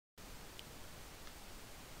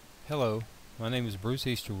Hello, my name is Bruce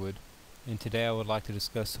Easterwood, and today I would like to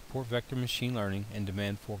discuss support vector machine learning and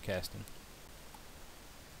demand forecasting.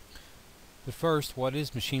 But first, what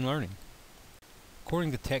is machine learning?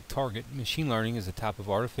 According to TechTarget, machine learning is a type of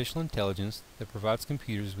artificial intelligence that provides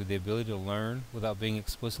computers with the ability to learn without being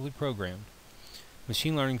explicitly programmed.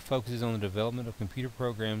 Machine learning focuses on the development of computer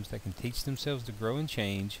programs that can teach themselves to grow and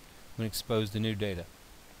change when exposed to new data.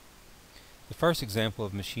 The first example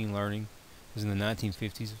of machine learning was in the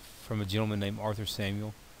 1950s from a gentleman named Arthur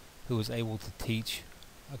Samuel, who was able to teach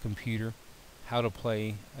a computer how to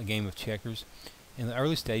play a game of checkers. In the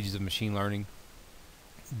early stages of machine learning,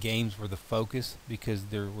 games were the focus because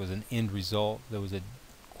there was an end result, there was a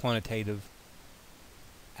quantitative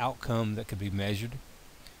outcome that could be measured,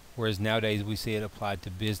 whereas nowadays we see it applied to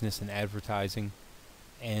business and advertising,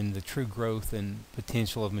 and the true growth and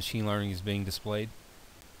potential of machine learning is being displayed.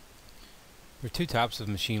 There are two types of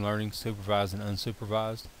machine learning, supervised and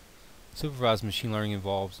unsupervised. Supervised machine learning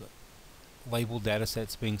involves labeled data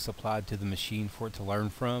sets being supplied to the machine for it to learn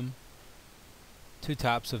from. Two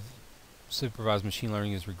types of supervised machine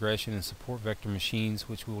learning is regression and support vector machines,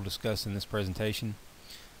 which we will discuss in this presentation.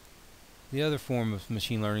 The other form of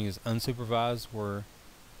machine learning is unsupervised, where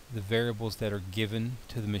the variables that are given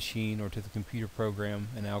to the machine or to the computer program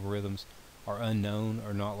and algorithms are unknown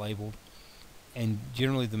or not labeled, and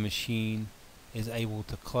generally the machine is able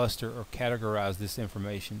to cluster or categorize this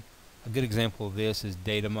information. A good example of this is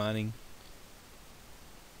data mining.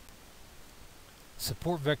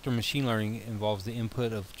 Support vector machine learning involves the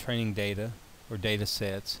input of training data or data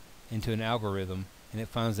sets into an algorithm, and it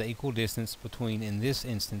finds the equal distance between, in this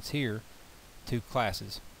instance here, two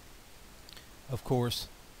classes. Of course,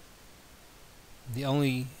 the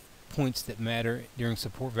only points that matter during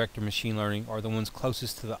support vector machine learning are the ones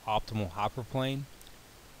closest to the optimal hyperplane,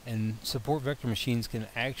 and support vector machines can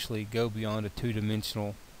actually go beyond a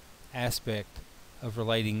two-dimensional aspect of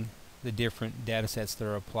relating the different data sets that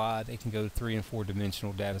are applied. It can go to 3- and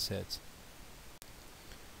 4-dimensional data sets.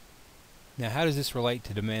 Now, how does this relate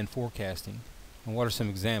to demand forecasting, and what are some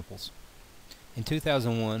examples? In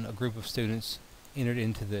 2001, a group of students entered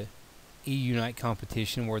into the eUnite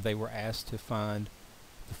competition, where they were asked to find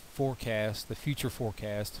the future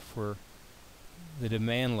forecast for the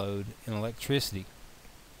demand load in electricity.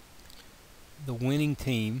 The winning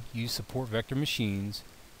team used support vector machines,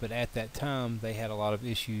 but at that time they had a lot of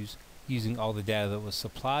issues using all the data that was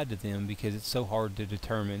supplied to them, because it's so hard to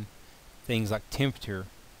determine things like temperature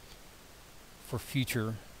for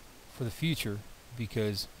the future,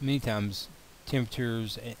 because many times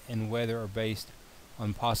temperatures and weather are based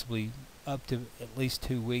on possibly up to at least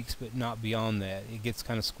 2 weeks, but not beyond that. It gets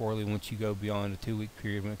kind of squirrely once you go beyond a 2-week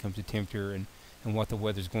period when it comes to temperature and what the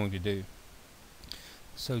weather's going to do.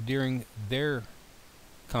 So during their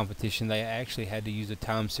competition, they actually had to use a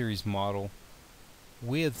time series model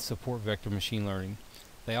with support vector machine learning.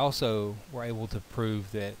 They also were able to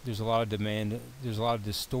prove that there's a lot of demand, there's a lot of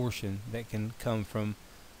distortion that can come from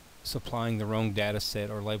supplying the wrong data set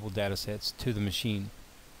or labeled data sets to the machine.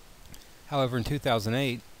 However, in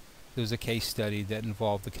 2008, there was a case study that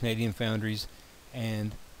involved the Canadian foundries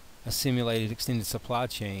and a simulated extended supply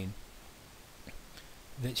chain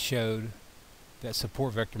that showed that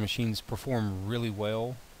support vector machines perform really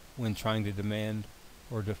well when trying to demand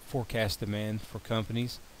or to forecast demand for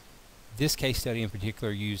companies. This case study in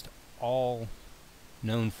particular used all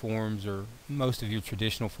known forms, or most of your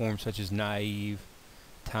traditional forms, such as naive,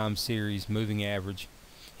 time series, moving average,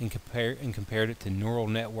 and compared it to neural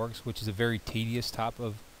networks, which is a very tedious type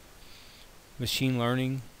of machine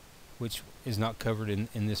learning, which is not covered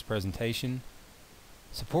in this presentation.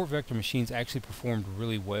 Support vector machines actually performed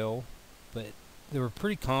really well, but they were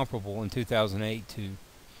pretty comparable in 2008 to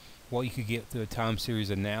what you could get through a time series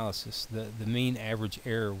analysis. The mean average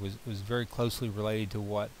error was very closely related to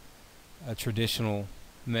what a traditional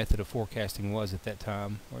method of forecasting was at that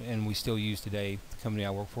time, and we still use today. The company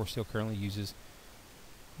I work for still currently uses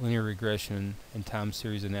linear regression and time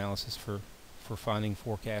series analysis for finding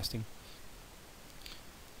forecasting.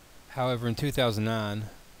 However, in 2009,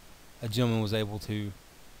 a gentleman was able to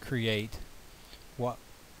create what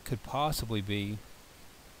could possibly be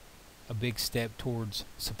a big step towards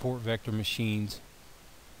support vector machines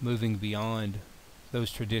moving beyond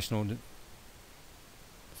those traditional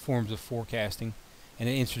forms of forecasting, and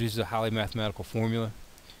it introduces a highly mathematical formula.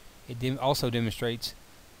 It also demonstrates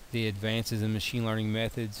the advances in machine learning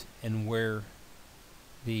methods and where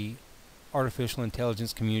the artificial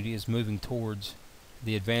intelligence community is moving towards,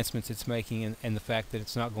 the advancements it's making, and the fact that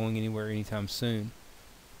it's not going anywhere anytime soon.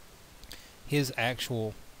 His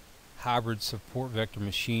actual hybrid support vector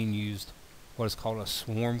machine used what is called a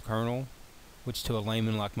swarm kernel, which to a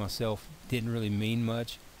layman like myself didn't really mean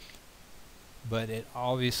much, but it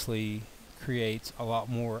obviously creates a lot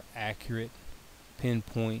more accurate,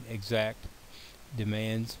 pinpoint, exact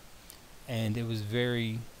demands, and it was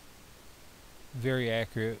very, very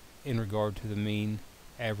accurate in regard to the mean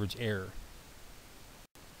average error.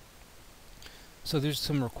 So there's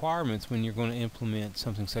some requirements when you're going to implement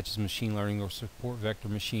something such as machine learning or support vector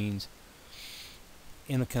machines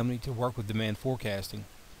in a company to work with demand forecasting.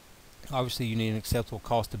 Obviously, you need an acceptable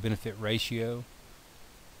cost to benefit ratio.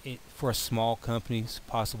 For a small company,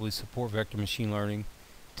 possibly support vector machine learning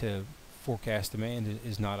to forecast demand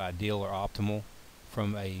is not ideal or optimal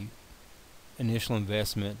from a initial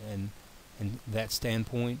investment and that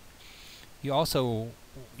standpoint. You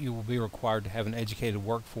will be required to have an educated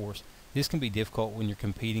workforce. This can be difficult when you're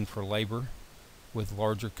competing for labor with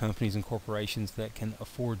larger companies and corporations that can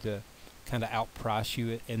afford to kind of outprice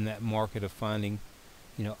you in that market of finding,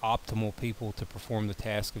 optimal people to perform the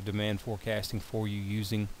task of demand forecasting for you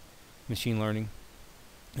using machine learning.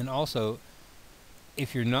 And also,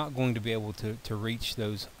 if you're not going to be able to reach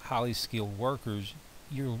those highly skilled workers,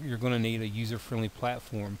 you're going to need a user-friendly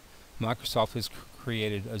platform. Microsoft has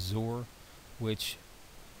created Azure, which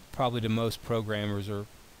probably to most programmers or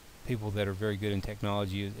people that are very good in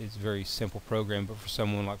technology it's a very simple program, but for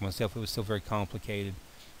someone like myself it was still very complicated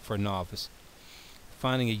for a novice.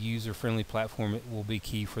 Finding a user-friendly platform will be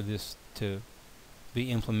key for this to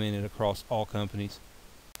be implemented across all companies.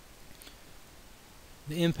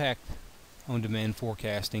 The impact on demand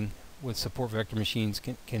forecasting with support vector machines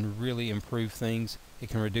can really improve things. It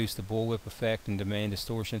can reduce the bullwhip effect and demand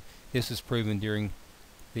distortion. This was proven during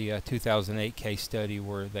the 2008 case study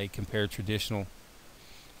where they compared traditional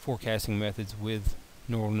forecasting methods with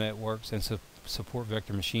neural networks and support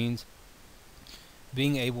vector machines.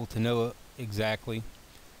 Being able to know exactly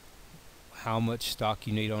how much stock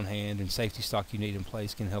you need on hand and safety stock you need in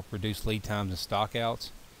place can help reduce lead times and stock outs.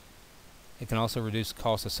 It can also reduce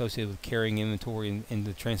costs associated with carrying inventory in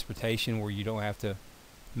the transportation, where you don't have to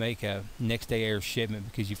make a next day air shipment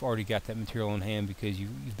because you've already got that material on hand, because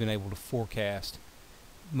you've been able to forecast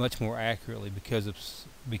much more accurately because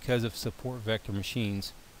of support vector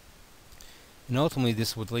machines. And ultimately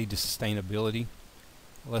this would lead to sustainability,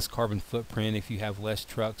 less carbon footprint. If you have less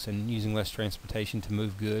trucks and using less transportation to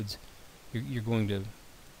move goods, you're going to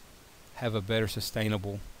have a better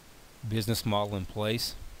sustainable business model in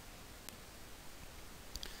place.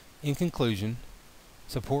 In conclusion,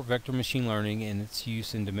 support vector machine learning and its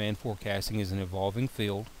use in demand forecasting is an evolving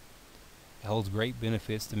field. It holds great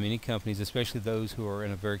benefits to many companies, especially those who are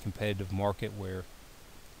in a very competitive market where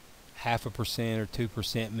 0.5% or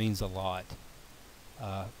 2% means a lot.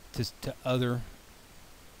 To other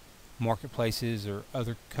marketplaces or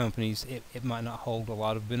other companies, it might not hold a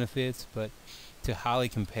lot of benefits, but to highly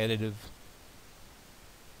competitive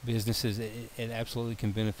businesses, it absolutely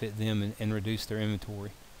can benefit them and reduce their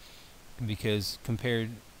inventory, because compared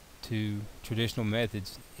to traditional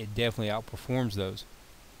methods, it definitely outperforms those.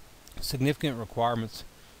 Significant requirements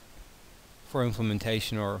for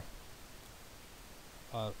implementation are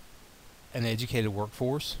an educated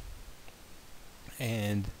workforce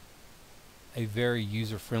and a very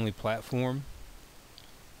user-friendly platform.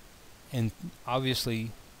 And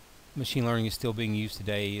obviously machine learning is still being used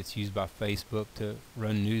today. It's used by Facebook to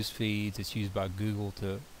run news feeds. It's used by Google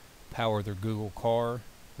to power their Google car,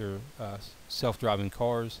 their self-driving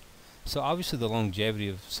cars. So obviously the longevity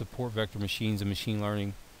of support vector machines and machine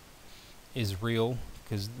learning is real,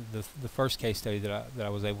 because the first case study that I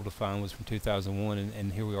was able to find was from 2001,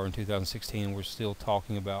 and here we are in 2016 and we're still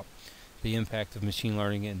talking about the impact of machine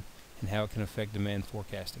learning and how it can affect demand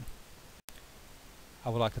forecasting. I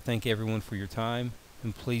would like to thank everyone for your time,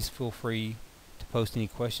 and please feel free to post any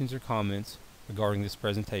questions or comments regarding this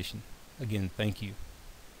presentation. Again, thank you.